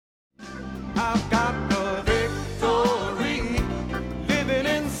I've got the victory living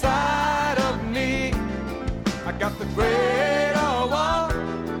inside of me. I got the greater one.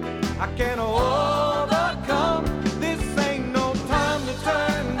 I can overcome. This ain't no time to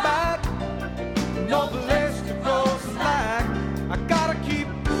turn back. No place to go slack. I gotta keep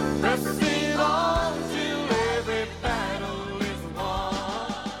pressing on till every battle is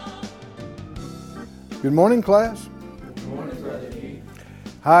won. Good morning, class. Good morning, Brother Keith.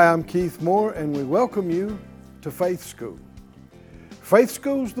 Hi, I'm Keith Moore, and we welcome you to Faith School. Faith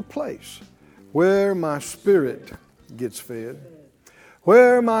School's the place where my spirit gets fed,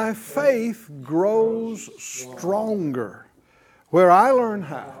 where my faith grows stronger, where I learn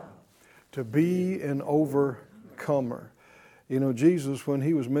how to be an overcomer. You know, Jesus, when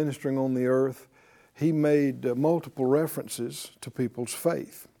he was ministering on the earth, he made multiple references to people's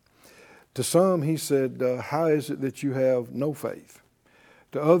faith. To some, he said, how is it that you have no faith?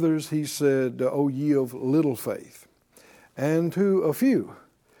 To others, he said, O ye of little faith. And to a few,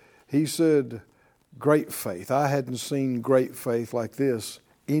 he said, great faith. I hadn't seen great faith like this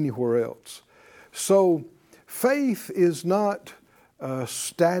anywhere else. So faith is not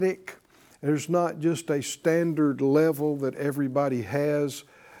static. There's not just a standard level that everybody has.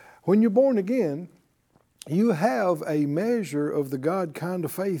 When you're born again, you have a measure of the God kind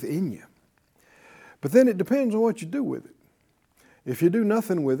of faith in you. But then it depends on what you do with it. If you do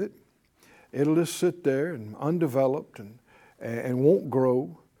nothing with it, it'll just sit there and undeveloped and won't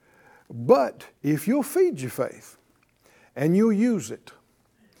grow. But if you'll feed your faith and you'll use it,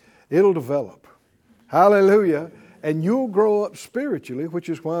 it'll develop. Hallelujah. And you'll grow up spiritually, which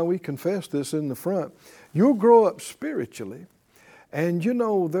is why we confess this in the front. You'll grow up spiritually. And you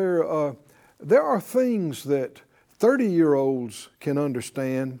know, there are things that 30-year-olds can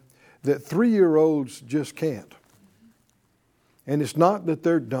understand that 3-year-olds just can't. And it's not that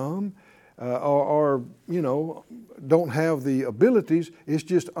they're dumb or don't have the abilities. It's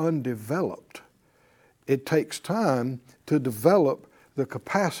just undeveloped. It takes time to develop the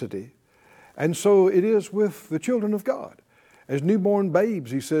capacity. And so it is with the children of God. As newborn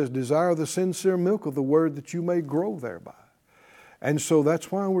babes, he says, desire the sincere milk of the word that you may grow thereby. And so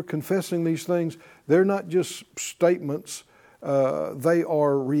that's why we're confessing these things. They're not just statements. They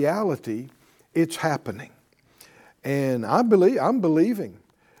are reality. It's happening. And I'm believing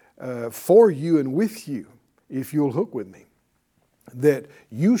for you and with you, if you'll hook with me, that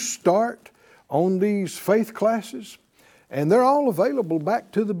you start on these faith classes, and they're all available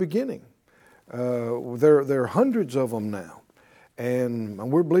back to the beginning. There are hundreds of them now,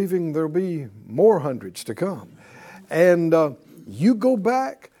 and we're believing there'll be more hundreds to come. And you go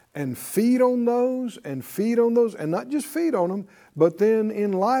back and feed on those, and not just feed on them, but then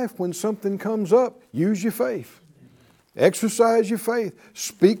in life when something comes up, use your faith. Exercise your faith.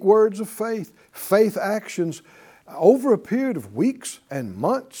 Speak words of faith. Faith actions. Over a period of weeks and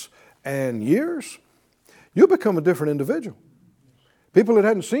months and years, you'll become a different individual. People that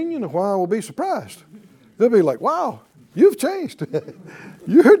hadn't seen you in a while will be surprised. They'll be like, wow, you've changed.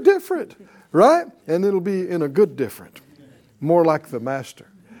 You're different, right? And it'll be in a good different. More like the Master.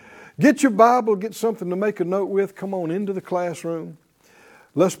 Get your Bible, get something to make a note with. Come on into the classroom.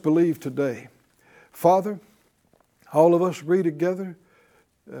 Let's believe today. Father, all of us agree together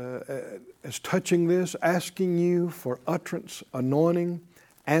as touching this, asking you for utterance, anointing,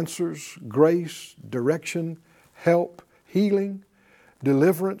 answers, grace, direction, help, healing,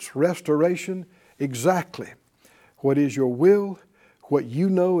 deliverance, restoration, exactly what is your will, what you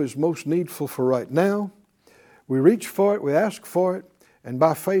know is most needful for right now. We reach for it, we ask for it, and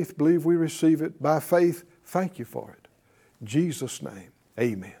by faith believe we receive it. By faith, thank you for it. In Jesus' name,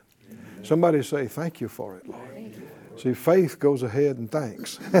 amen. Somebody say, thank you for it, Lord. See, faith goes ahead and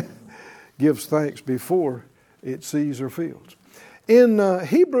thanks. Gives thanks before it sees or feels. In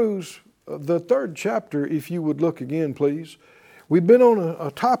Hebrews, the 3rd chapter, if you would look again, please, we've been on a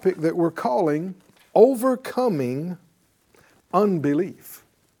topic that we're calling overcoming unbelief.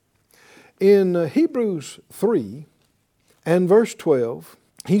 In Hebrews 3 and verse 12,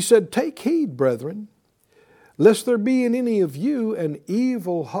 he said, take heed, brethren, lest there be in any of you an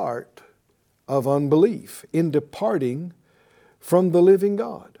evil heart of unbelief in departing from the living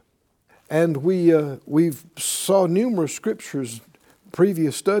God. And we've saw numerous scriptures,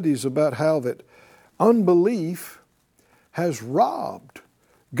 previous studies about how that unbelief has robbed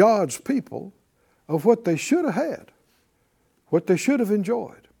God's people of what they should have had, what they should have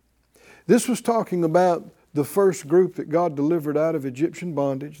enjoyed. This was talking about the first group that God delivered out of Egyptian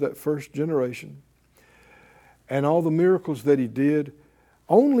bondage, that first generation, and all the miracles that He did,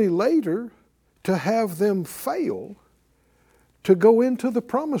 only later to have them fail to go into the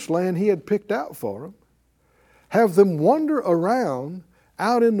promised land He had picked out for them, have them wander around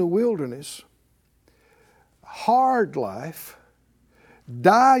out in the wilderness, hard life,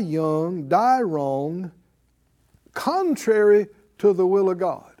 die young, die wrong, contrary to the will of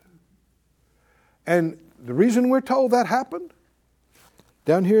God. And the reason we're told that happened,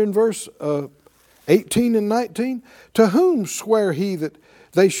 down here in verse 18 and 19, to whom sware He that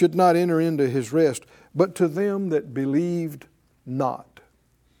they should not enter into His rest, but to them that believed not.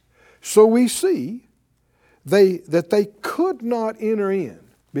 So we see that they could not enter in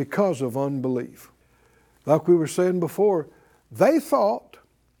because of unbelief. Like we were saying before, they thought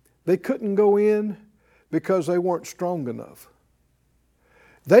they couldn't go in because they weren't strong enough.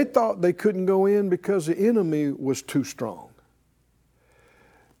 They thought they couldn't go in because the enemy was too strong.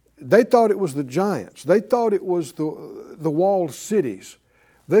 They thought it was the giants. They thought it was the walled cities.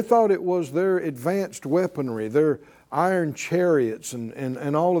 They thought it was their advanced weaponry, their iron chariots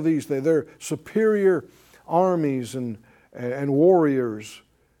and all of these, their superior armies and warriors.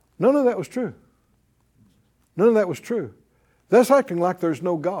 None of that was true. None of that was true. That's acting like there's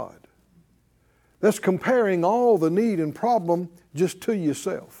no God. That's comparing all the need and problem just to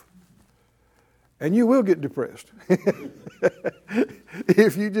yourself. And you will get depressed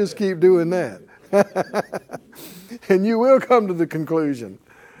if you just keep doing that. And you will come to the conclusion,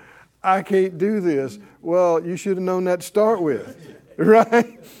 I can't do this. Well, you should have known that to start with,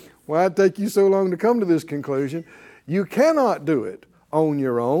 right? Why'd it take you so long to come to this conclusion? You cannot do it on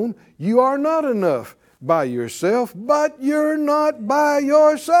your own. You are not enough by yourself, but you're not by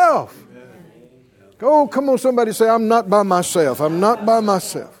yourself. Oh, come on, somebody say, I'm not by myself. I'm not by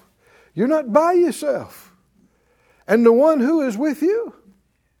myself. You're not by yourself. And the one who is with you,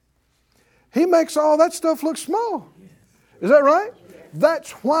 He makes all that stuff look small. Is that right?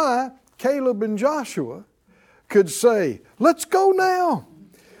 That's why Caleb and Joshua could say, let's go now.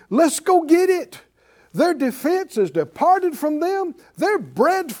 Let's go get it. Their defense is departed from them. They're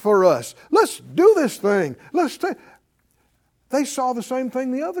bread for us. Let's do this thing. They saw the same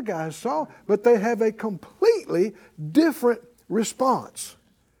thing the other guys saw, but they have a completely different response.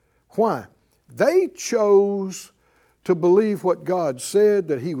 Why? They chose to believe what God said,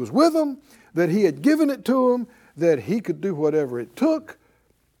 that He was with them, that He had given it to them, that He could do whatever it took.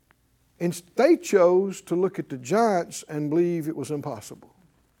 And they chose to look at the giants and believe it was impossible.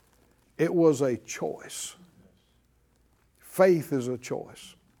 It was a choice. Faith is a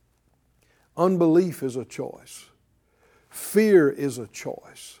choice. Unbelief is a choice. Fear is a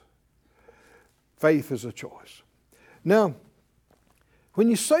choice. Faith is a choice. Now, when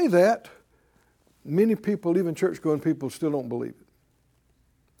you say that, many people, even church-going people, still don't believe it.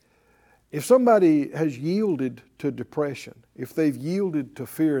 If somebody has yielded to depression, if they've yielded to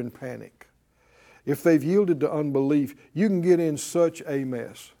fear and panic, if they've yielded to unbelief, you can get in such a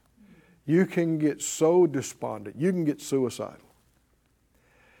mess. You can get so despondent. You can get suicidal.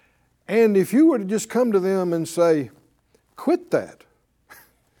 And if you were to just come to them and say, quit that.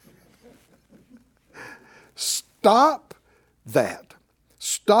 Stop that.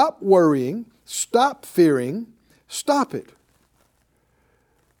 Stop worrying. Stop fearing. Stop it.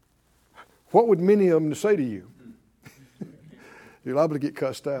 What would many of them say to you? You're liable to get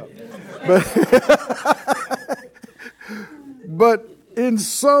cussed out. But in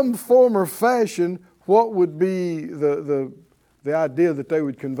some form or fashion, what would be the idea that they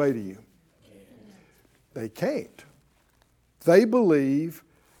would convey to you? They can't. They believe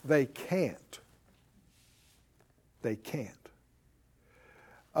they can't. They can't.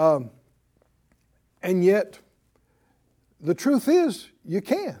 And yet, the truth is, you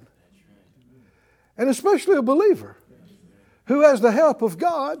can. And especially a believer who has the help of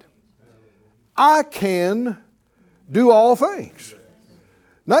God, I can do all things.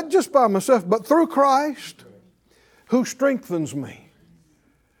 Not just by myself, but through Christ who strengthens me.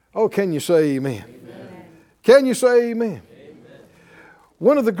 Oh, can you say amen? Amen. Can you say amen? Amen?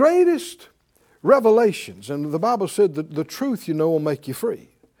 One of the greatest revelations, and the Bible said that the truth, will make you free.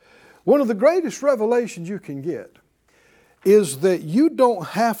 One of the greatest revelations you can get is that you don't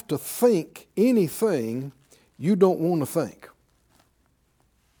have to think anything you don't want to think.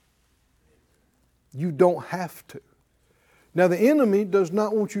 You don't have to. Now, the enemy does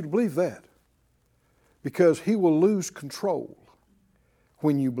not want you to believe that, because he will lose control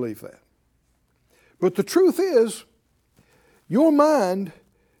when you believe that. But the truth is, your mind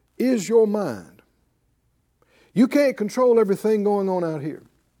is your mind. You can't control everything going on out here.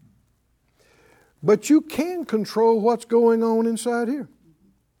 But you can control what's going on inside here.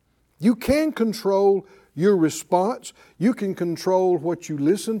 You can control your response. You can control what you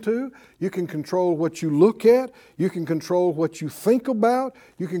listen to. You can control what you look at. You can control what you think about.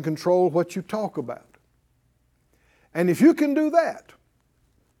 You can control what you talk about. And if you can do that,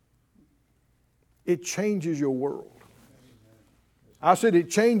 it changes your world. I said it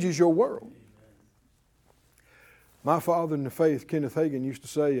changes your world. My father in the faith, Kenneth Hagin, used to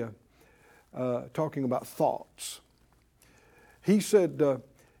say, talking about thoughts, he said,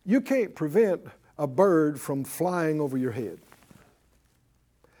 you can't prevent a bird from flying over your head,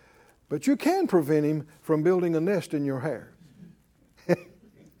 but you can prevent him from building a nest in your hair.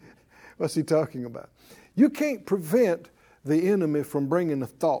 What's he talking about? You can't prevent the enemy from bringing a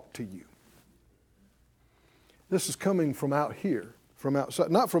thought to you. This is coming from out here, from outside,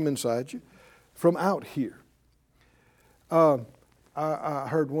 not from inside you, from out here. I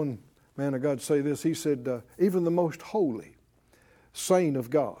heard one man of God say this. He said, even the most holy saint of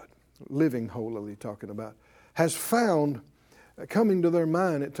God, living holily talking about, has found coming to their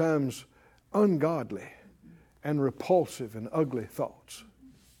mind at times ungodly and repulsive and ugly thoughts.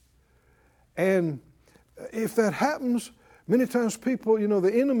 And if that happens, many times people,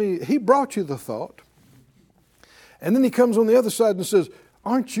 the enemy, he brought you the thought, and then he comes on the other side and says,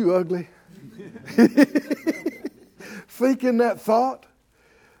 aren't you ugly? Thinking that thought.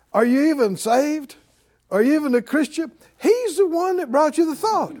 Are you even saved? Are you even a Christian? He's the one that brought you the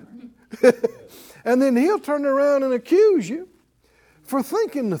thought. And then he'll turn around and accuse you for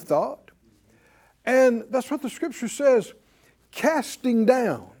thinking the thought. And that's what the Scripture says, casting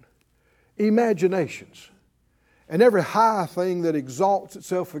down imaginations and every high thing that exalts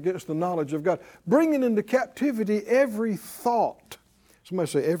itself against the knowledge of God, bringing into captivity every thought. Somebody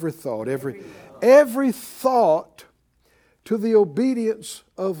say every thought. Every thought to the obedience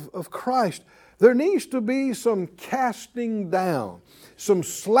of Christ. There needs to be some casting down, some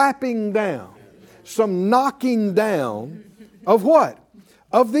slapping down, some knocking down of what?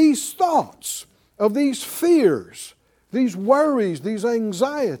 Of these thoughts, of these fears, these worries, these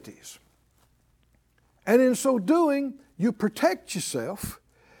anxieties. And in so doing, you protect yourself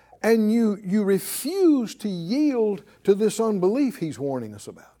and you refuse to yield to this unbelief he's warning us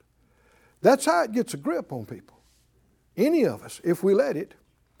about. That's how it gets a grip on people. Any of us, if we let it,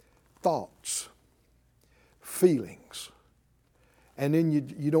 thoughts, feelings, and then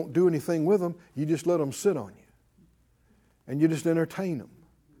you don't do anything with them, you just let them sit on you. And you just entertain them.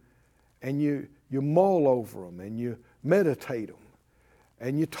 And you mull over them, and you meditate them,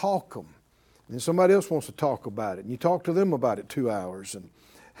 and you talk them. And somebody else wants to talk about it, and you talk to them about it 2 hours.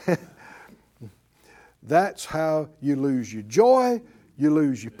 And that's how you lose your joy, you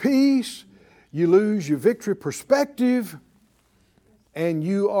lose your peace, you lose your victory perspective, and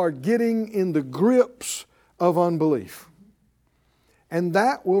you are getting in the grips of unbelief. And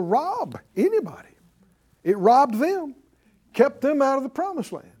that will rob anybody. It robbed them, kept them out of the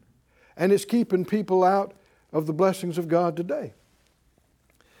promised land. And it's keeping people out of the blessings of God today.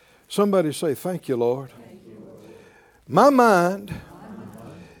 Somebody say, thank you, Lord. Thank you, Lord. My mind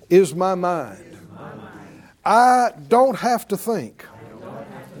is my mind. I don't have to think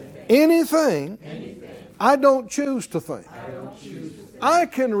anything I don't choose to think. I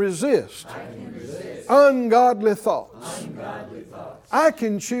can resist ungodly thoughts. I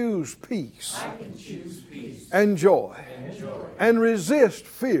can choose peace and joy and resist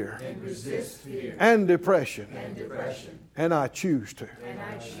fear and depression. And I choose to.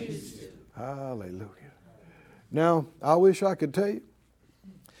 Hallelujah. Now, I wish I could tell you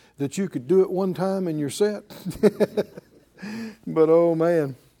that you could do it one time and you're set. But oh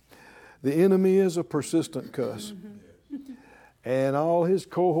man, the enemy is a persistent cuss. And all his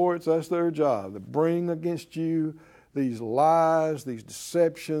cohorts, that's their job. They bring against you these lies, these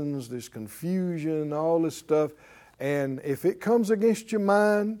deceptions, this confusion, all this stuff. And if it comes against your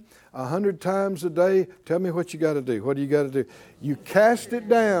mind 100 times a day, tell me what you got to do. What do you got to do? You cast it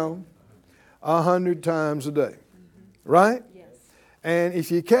down 100 times a day. Right? Yes. And if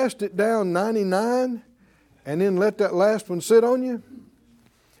you cast it down 99 and then let that last one sit on you,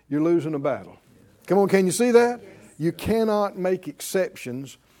 you're losing a battle. Come on, can you see that? Yes. You cannot make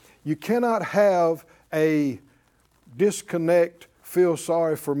exceptions. You cannot have a disconnect, feel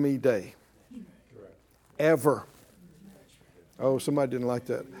sorry for me day. Ever. Oh, somebody didn't like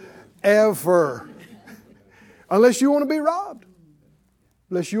that. Ever. Unless you want to be robbed.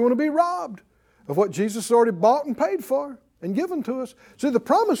 Unless you want to be robbed of what Jesus already bought and paid for and given to us. See, the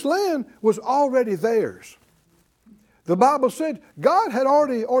promised land was already theirs. The Bible said God had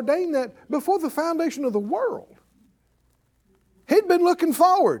already ordained that before the foundation of the world. He'd been looking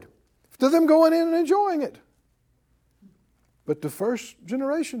forward to them going in and enjoying it. But the first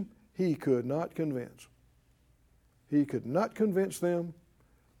generation, he could not convince. he could not convince them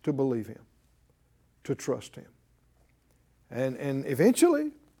to believe him, to trust him. And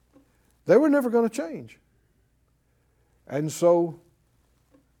eventually, they were never going to change. And so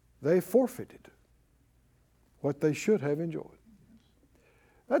they forfeited what they should have enjoyed.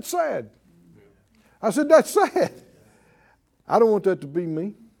 That's sad. I said, that's sad. I don't want that to be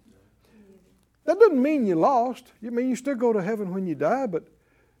me. That doesn't mean you lost. You mean you still go to heaven when you die, but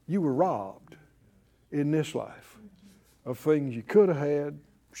you were robbed in this life of things you could have had,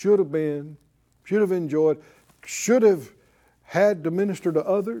 should have been, should have enjoyed, should have had to minister to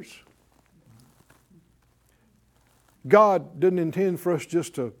others. God didn't intend for us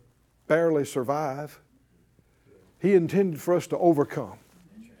just to barely survive. He intended for us to overcome.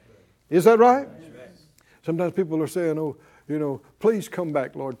 Is that right? Sometimes people are saying, oh, you know, please come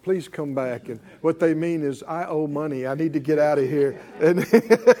back, Lord, please come back. And what they mean is, I owe money. I need to get out of here. And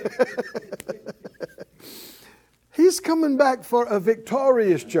He's coming back for a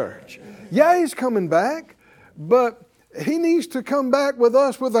victorious church. Yeah, He's coming back, but He needs to come back with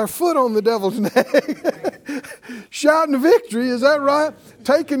us with our foot on the devil's neck. Shouting victory, is that right?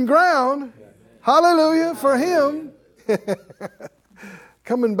 Taking ground. Hallelujah for Him.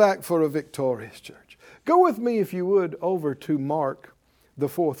 Coming back for a victorious church. Go with me, if you would, over to Mark, the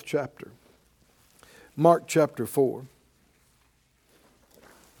 4th chapter. Mark chapter 4.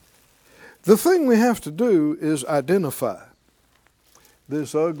 The thing we have to do is identify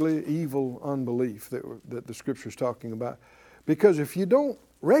this ugly, evil unbelief that the Scripture is talking about. Because if you don't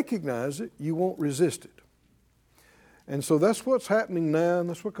recognize it, you won't resist it. And so that's what's happening now, and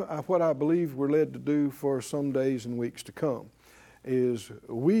that's what I believe we're led to do for some days and weeks to come, is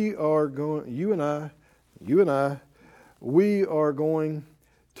we are going, you and I, we are going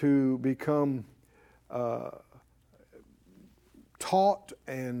to become taught,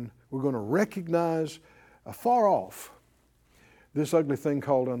 and we're going to recognize afar off this ugly thing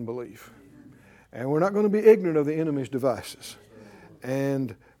called unbelief. And we're not going to be ignorant of the enemy's devices.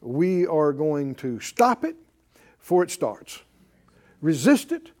 And we are going to stop it before it starts.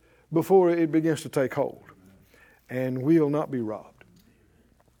 Resist it before it begins to take hold. And we'll not be robbed.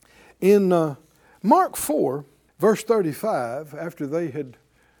 In Mark 4, verse 35, after they had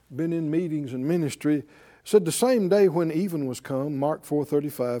been in meetings and ministry, said the same day when even was come, Mark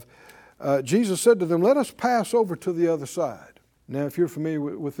 4:35, Jesus said to them, let us pass over to the other side. Now, if you're familiar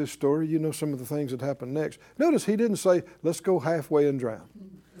with this story, you know some of the things that happened next. Notice he didn't say, let's go halfway and drown.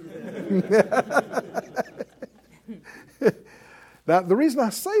 Now, the reason I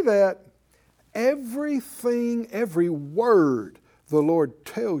say that, everything, every word the Lord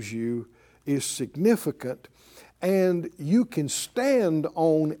tells you is significant, and you can stand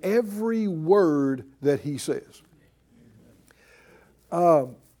on every word that He says.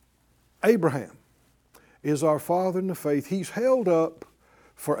 Abraham is our father in the faith. He's held up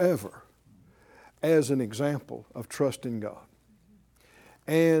forever as an example of trusting God.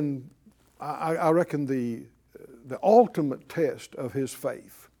 And I reckon the ultimate test of his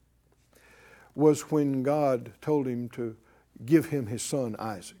faith was when God told him to give him his son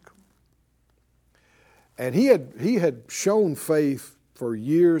Isaac. And he had shown faith for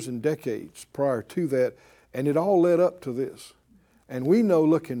years and decades prior to that, and it all led up to this. And we know,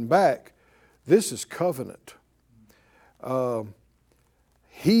 looking back, this is covenant.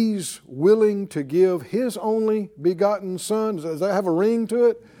 He's willing to give His only begotten Son. Does that have a ring to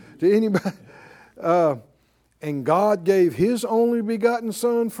it? To anybody? And God gave His only begotten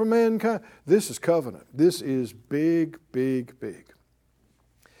Son for mankind. This is covenant. This is big, big, big.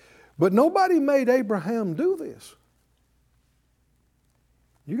 But nobody made Abraham do this.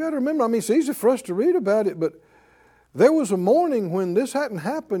 You got to remember, I mean, it's easy for us to read about it, but there was a morning when this hadn't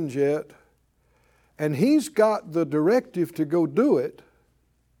happened yet, and he's got the directive to go do it.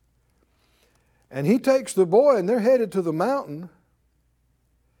 And he takes the boy, and they're headed to the mountain.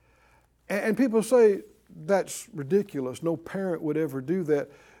 And people say, that's ridiculous. No parent would ever do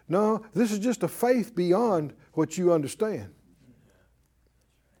that. No, this is just a faith beyond what you understand.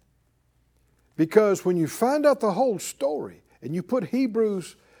 Because when you find out the whole story, and you put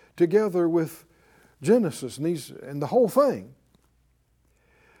Hebrews together with Genesis and the whole thing,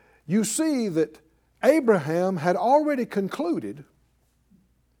 you see that Abraham had already concluded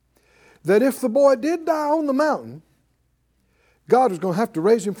that if the boy did die on the mountain, God was going to have to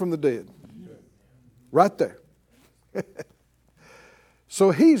raise him from the dead. Right there.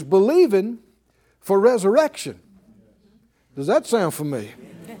 So he's believing for resurrection. Does that sound familiar?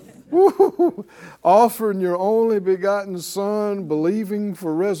 Woo-hoo-hoo. Offering your only begotten Son, believing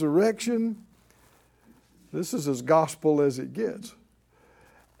for resurrection. This is as gospel as it gets.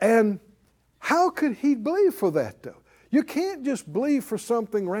 And how could he believe for that, though? You can't just believe for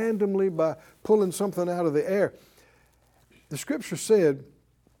something randomly by pulling something out of the air. The Scripture said,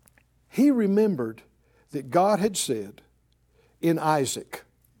 he remembered that God had said, in Isaac,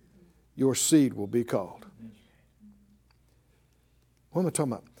 your seed will be called. What am I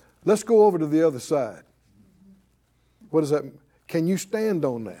talking about? Let's go over to the other side. What does that mean? Can you stand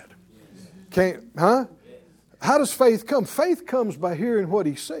on that? How does faith come? Faith comes by hearing what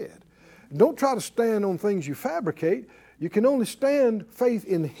he said. Don't try to stand on things you fabricate. You can only stand faith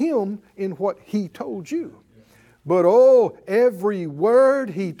in him in what he told you. But every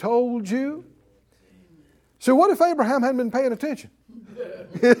word he told you. So what if Abraham hadn't been paying attention?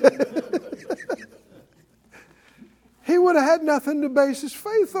 He would have had nothing to base his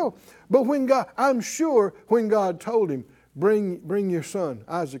faith on. But I'm sure when God told him, bring your son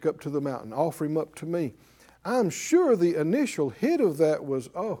Isaac up to the mountain, offer him up to me, I'm sure the initial hit of that was,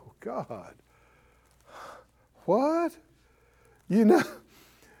 oh God, what?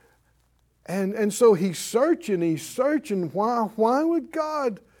 And so he's searching. Why would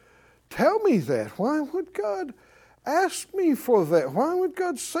God tell me that? Why would God ask me for that? Why would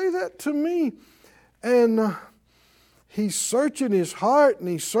God say that to me? And he's searching his heart, and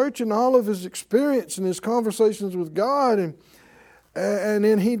he's searching all of his experience and his conversations with God. And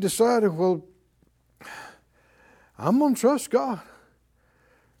then he decided, well, I'm going to trust God.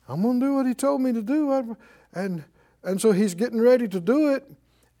 I'm going to do what he told me to do. And so he's getting ready to do it.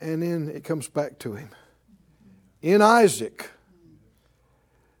 And then it comes back to him. In Isaac,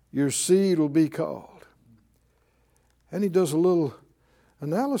 your seed will be called. And he does a little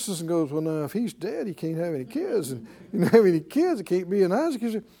analysis and goes, well, now, if he's dead, he can't have any kids. And he don't have any kids, it can't be in Isaac.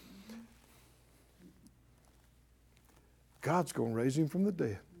 He said, God's going to raise him from the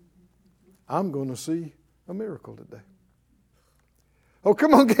dead. I'm going to see a miracle today. Oh,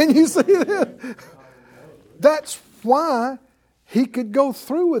 come on, can you see that? That's why he could go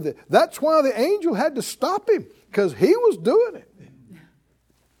through with it. That's why the angel had to stop him, because he was doing it.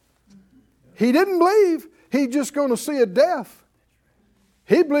 He didn't believe he's just going to see a death.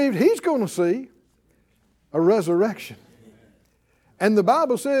 He believed he's going to see a resurrection. And the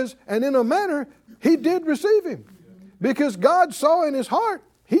Bible says, and in a manner, he did receive him. Because God saw in his heart,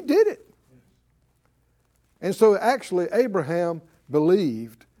 he did it. And so actually Abraham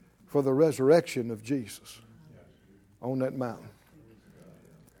believed for the resurrection of Jesus on that mountain.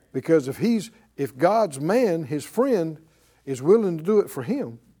 Because if God's man, his friend, is willing to do it for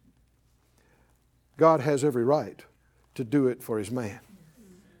him, God has every right to do it for his man.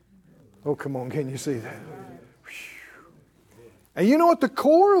 Oh, come on, can you see that? And you know what the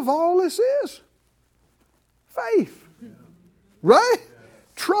core of all this is? Faith. Right?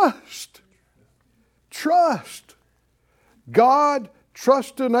 Trust. Trust. God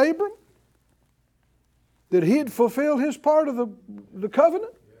trusted Abram that he had fulfilled his part of the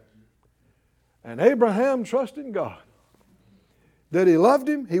covenant. And Abraham trusted in God that he loved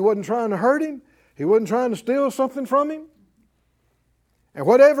him. He wasn't trying to hurt him. He wasn't trying to steal something from him. And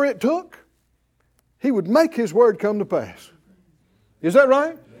whatever it took, he would make his word come to pass. Is that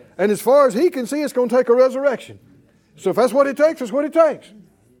right? And as far as he can see, it's going to take a resurrection. So if that's what it takes, that's what it takes.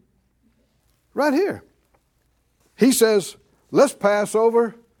 Right here. He says, let's pass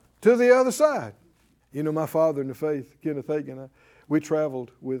over to the other side. You know, my father in the faith, Kenneth Hagin, we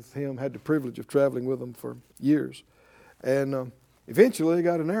traveled with him, had the privilege of traveling with him for years. And eventually they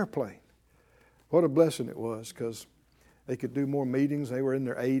got an airplane. What a blessing it was, because they could do more meetings. They were in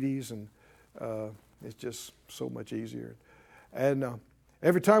their 80s, and it's just so much easier. And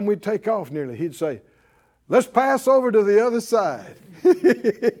every time we'd take off nearly, he'd say, let's pass over to the other side.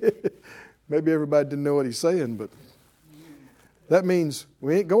 Maybe everybody didn't know what he's saying, but that means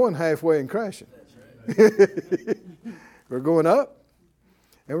we ain't going halfway and crashing. We're going up,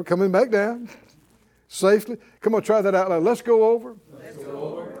 and we're coming back down safely. Come on, try that out loud. Let's go over,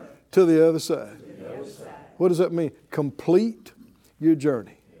 to the other side. What does that mean? Complete your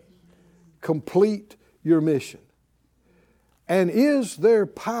journey. Complete your mission. And is there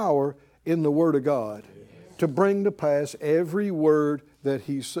power in the Word of God to bring to pass every word that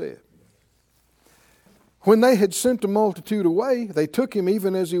He said? When they had sent the multitude away, they took him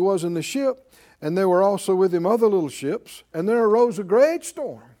even as he was in the ship, and there were also with him other little ships, and there arose a great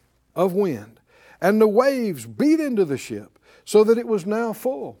storm of wind, and the waves beat into the ship, so that it was now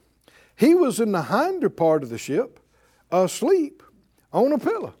full. He was in the hinder part of the ship, asleep on a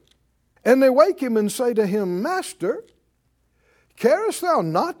pillow. And they wake him and say to him, Master, carest thou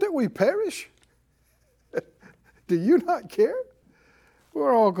not that we perish? Do you not care?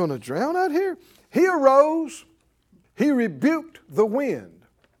 We're all going to drown out here. He arose, he rebuked the wind.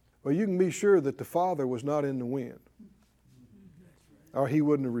 Well, you can be sure that the Father was not in the wind. or he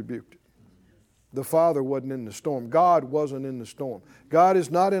wouldn't have rebuked it. The Father wasn't in the storm. God wasn't in the storm. God is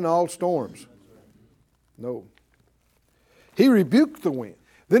not in all storms. No. He rebuked the wind.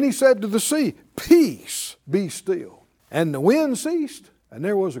 Then he said to the sea, "Peace, be still." And the wind ceased, and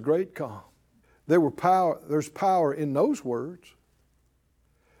there was a great calm. There's power in those words.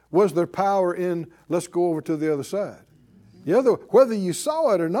 Was there power in, let's go over to the other side? Whether you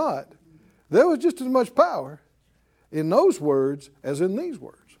saw it or not, there was just as much power in those words as in these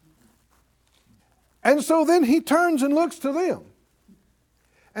words. And so then he turns and looks to them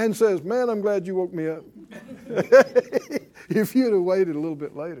and says, "Man, I'm glad you woke me up." If you'd have waited a little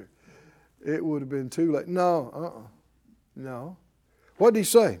bit later, it would have been too late. No. What did he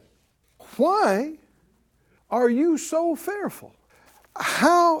say? "Why are you so fearful?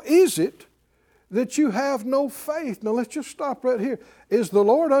 How is it that you have no faith?" Now let's just stop right here. Is the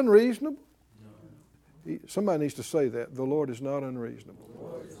Lord unreasonable? No. Somebody needs to say that. The Lord is not unreasonable. The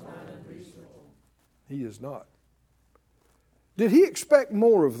Lord is not unreasonable. He is not. Did he expect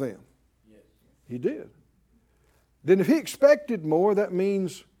more of them? Yes. He did. Then if he expected more, that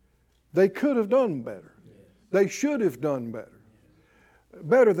means they could have done better. Yes. They should have done better. Yes.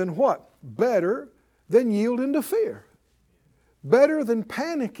 Better than what? Better than yielding to fear. Better than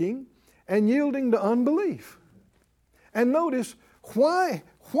panicking and yielding to unbelief. And notice, why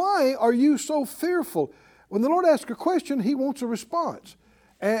are you so fearful? When the Lord asks a question, he wants a response.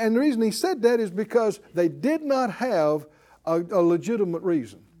 And the reason he said that is because they did not have a legitimate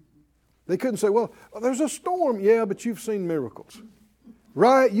reason. They couldn't say, "Well, there's a storm." Yeah, but you've seen miracles.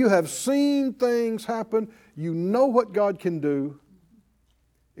 Right? You have seen things happen. You know what God can do.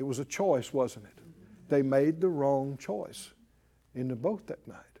 It was a choice, wasn't it? They made the wrong choice in the boat that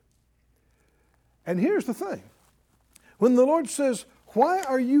night. And here's the thing. When the Lord says, "Why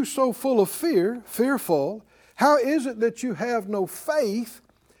are you so full of fearful? How is it that you have no faith?"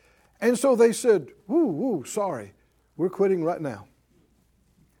 And so they said, sorry, we're quitting right now.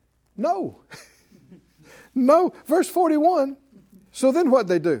 No. No. Verse 41. So then what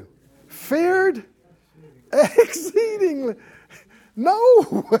they do? Feared exceedingly. No.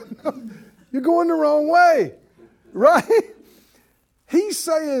 You're going the wrong way. Right? He's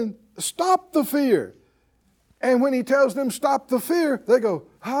saying, stop the fear. And when he tells them stop the fear, they go,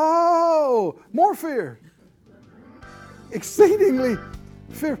 "Oh, more fear." Exceedingly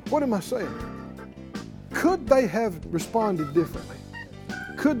fear. What am I saying? Could they have responded differently?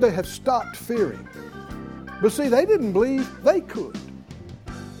 Could they have stopped fearing? But see, they didn't believe they could.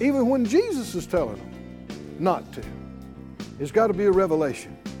 Even when Jesus is telling them not to. It's got to be a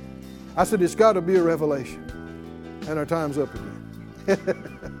revelation. I said it's got to be a revelation. And our time's up again.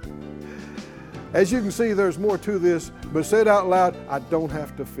 As you can see, there's more to this, but say it out loud, I don't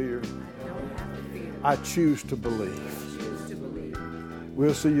have to fear. I choose to believe.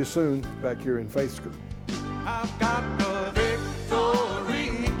 We'll see you soon back here in Faith School. I've got the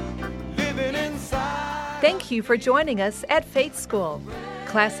victory living inside. Thank you for joining us at Faith School.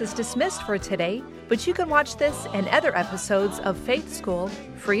 Class is dismissed for today, but you can watch this and other episodes of Faith School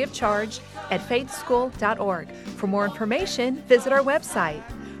free of charge at faithschool.org. For more information, visit our website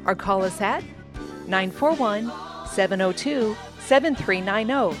or call us at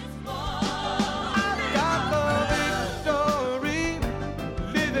 941-702-7390.